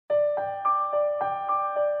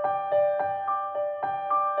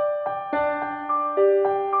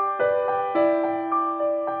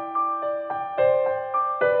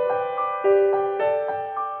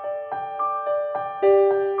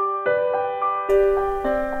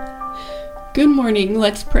Good morning,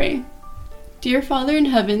 let's pray. Dear Father in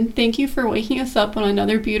heaven, thank you for waking us up on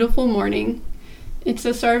another beautiful morning. It's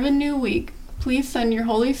the start of a new week. Please send your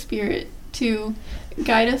Holy Spirit to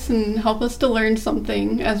guide us and help us to learn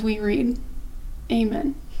something as we read.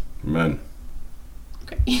 Amen. Amen.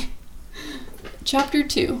 Okay. Chapter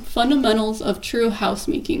 2, Fundamentals of True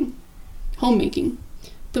Homemaking.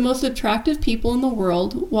 The most attractive people in the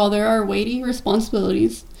world, while there are weighty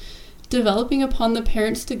responsibilities developing upon the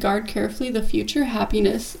parents to guard carefully the future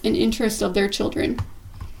happiness and interest of their children.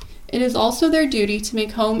 It is also their duty to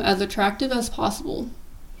make home as attractive as possible.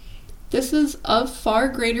 This is of far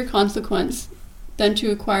greater consequence than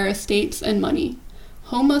to acquire estates and money.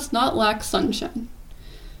 Home must not lack sunshine.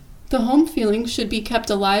 The home feeling should be kept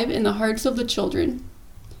alive in the hearts of the children,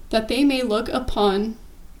 that they may look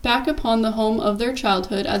back upon the home of their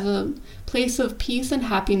childhood as a place of peace and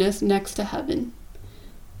happiness next to heaven.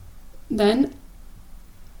 Then,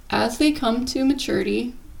 as they come to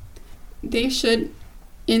maturity, they should,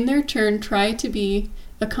 in their turn, try to be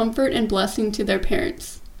a comfort and blessing to their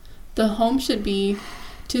parents. The home should be,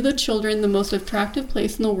 to the children, the most attractive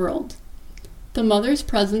place in the world. The mother's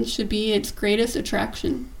presence should be its greatest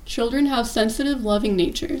attraction. Children have sensitive, loving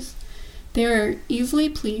natures. They are easily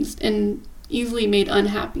pleased and easily made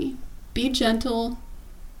unhappy. By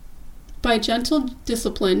gentle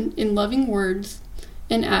discipline in loving words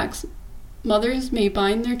and acts, mothers may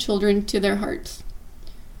bind their children to their hearts.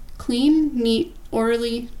 Clean, neat,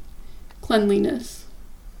 orderly cleanliness.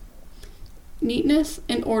 Neatness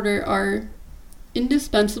and order are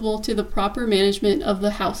indispensable to the proper management of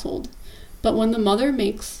the household, but when the mother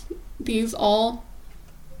makes these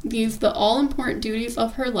the all-important duties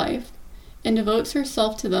of her life and devotes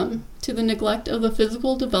herself to them, to the neglect of the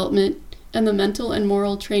physical development and the mental and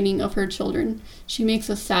moral training of her children, she makes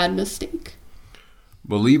a sad mistake.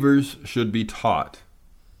 Believers should be taught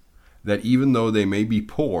that even though they may be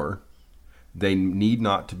poor, they need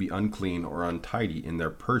not to be unclean or untidy in their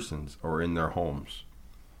persons or in their homes.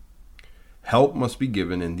 Help must be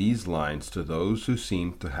given in these lines to those who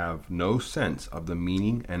seem to have no sense of the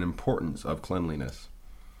meaning and importance of cleanliness.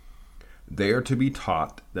 They are to be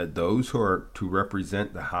taught that those who are to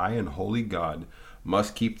represent the high and holy God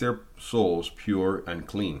must keep their souls pure and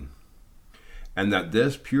clean, and that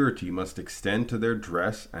this purity must extend to their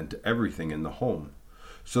dress and to everything in the home,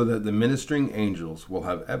 so that the ministering angels will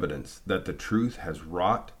have evidence that the truth has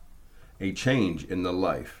wrought a change in the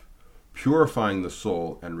life, purifying the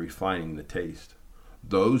soul and refining the taste.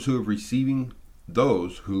 Those who,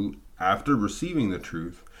 after receiving the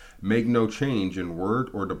truth, make no change in word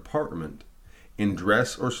or deportment, in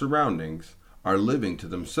dress or surroundings, are living to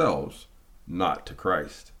themselves, not to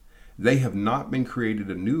Christ. They have not been created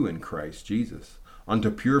anew in Christ Jesus, unto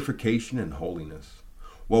purification and holiness.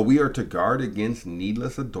 While we are to guard against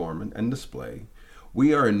needless adornment and display,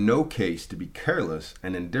 we are in no case to be careless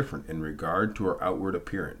and indifferent in regard to our outward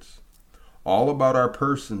appearance. All about our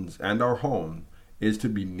persons and our home is to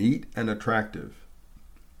be neat and attractive.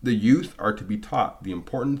 The youth are to be taught the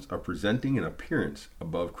importance of presenting an appearance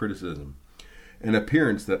above criticism, an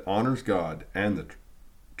appearance that honors God and the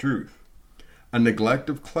truth. A neglect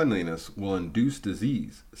of cleanliness will induce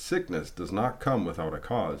disease. Sickness does not come without a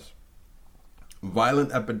cause.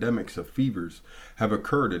 Violent epidemics of fevers have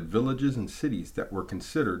occurred in villages and cities that were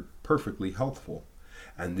considered perfectly healthful,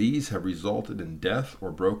 and these have resulted in death or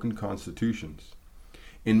broken constitutions.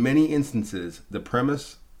 In many instances, the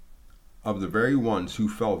premise of the very ones who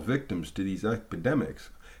fell victims to these epidemics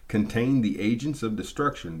contained the agents of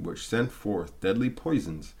destruction which sent forth deadly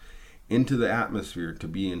poisons into the atmosphere to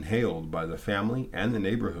be inhaled by the family and the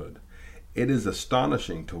neighborhood. It is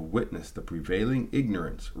astonishing to witness the prevailing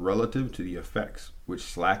ignorance relative to the effects which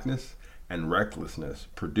slackness and recklessness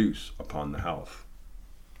produce upon the health.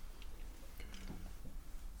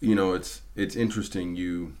 You know, it's interesting.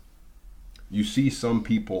 You see some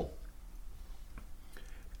people,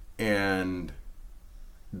 and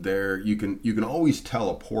you can always tell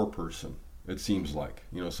a poor person. It seems like,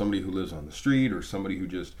 somebody who lives on the street, or somebody who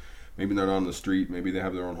just, maybe they're not on the street, maybe they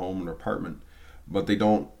have their own home or apartment, but they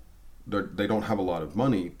don't have a lot of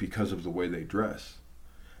money because of the way they dress.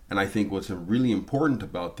 And I think what's really important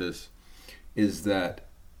about this is that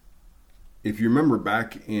if you remember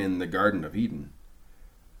back in the Garden of Eden,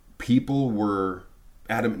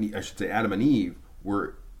 Adam and Eve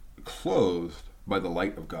were clothed by the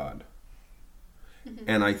light of God. Mm-hmm.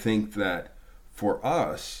 And I think that for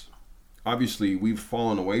us, obviously we've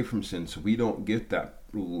fallen away from sin, so we don't get that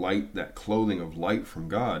light, that clothing of light from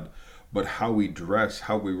God. But how we dress,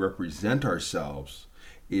 how we represent ourselves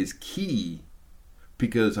is key,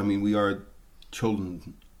 because we are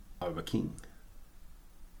children of a king.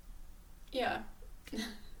 Yeah.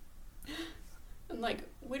 And like,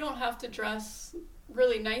 we don't have to dress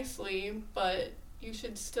really nicely, but you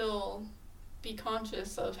should still be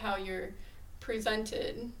conscious of how you're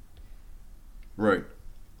presented. Right.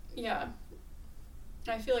 Yeah.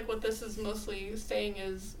 I feel like what this is mostly saying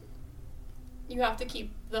is you have to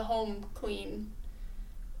keep the home clean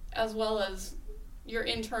as well as your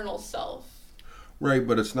internal self. Right,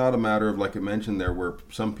 but it's not a matter of, like I mentioned there, where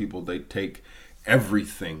some people, they take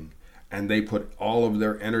everything and they put all of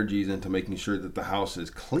their energies into making sure that the house is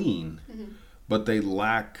clean, but they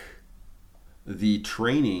lack the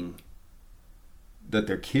training that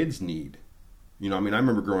their kids need. You know, I mean, I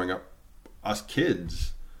remember growing up, us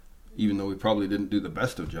kids, even though we probably didn't do the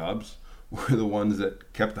best of jobs, were the ones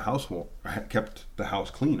that kept the house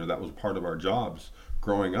clean, or that was part of our jobs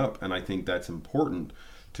growing up. And I think that's important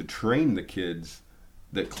to train the kids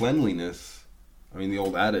that cleanliness, I mean, the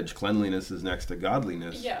old adage, cleanliness is next to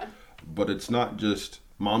godliness. Yeah. But it's not just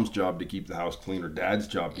mom's job to keep the house clean or dad's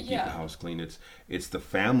job to keep the house clean. It's the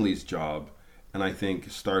family's job. And I think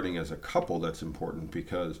starting as a couple, that's important,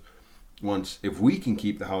 because if we can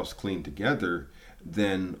keep the house clean together,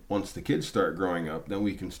 then once the kids start growing up, then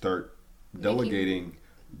we can start delegating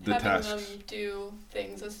the tasks. Having them do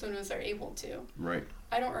things as soon as they're able to. Right.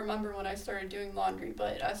 I don't remember when I started doing laundry,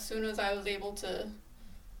 but as soon as I was able to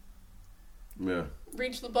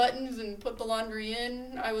reach the buttons and put the laundry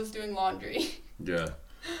in, I was doing laundry. Yeah.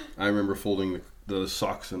 I remember folding the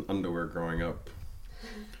socks and underwear growing up.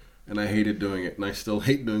 And I hated doing it, and I still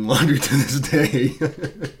hate doing laundry to this day.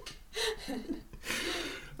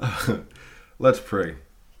 Let's pray.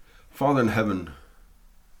 Father in heaven,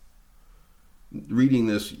 reading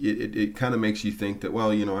this, it kind of makes you think that,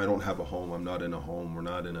 well, you know, I don't have a home. I'm not in a home. We're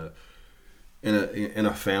not in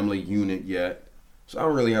a family unit yet. So I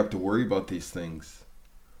don't really have to worry about these things.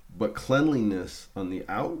 But cleanliness on the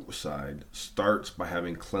outside starts by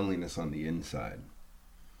having cleanliness on the inside.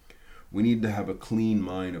 We need to have a clean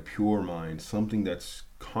mind, a pure mind, something that's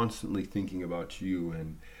constantly thinking about you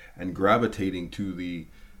and gravitating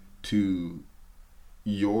to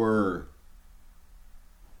your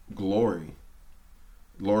glory.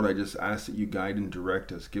 Lord, I just ask that you guide and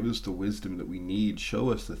direct us. Give us the wisdom that we need.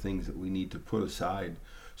 Show us the things that we need to put aside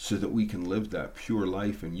so that we can live that pure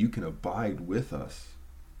life and you can abide with us.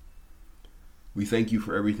 We thank you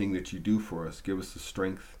for everything that you do for us. Give us the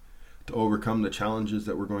strength to overcome the challenges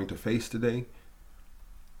that we're going to face today.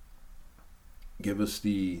 Give us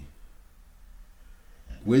the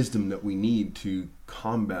wisdom that we need to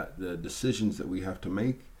combat the decisions that we have to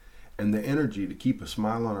make, and the energy to keep a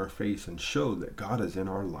smile on our face and show that God is in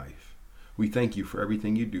our life. We thank you for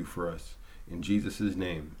everything you do for us. In Jesus'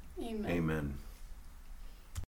 name, Amen. Amen.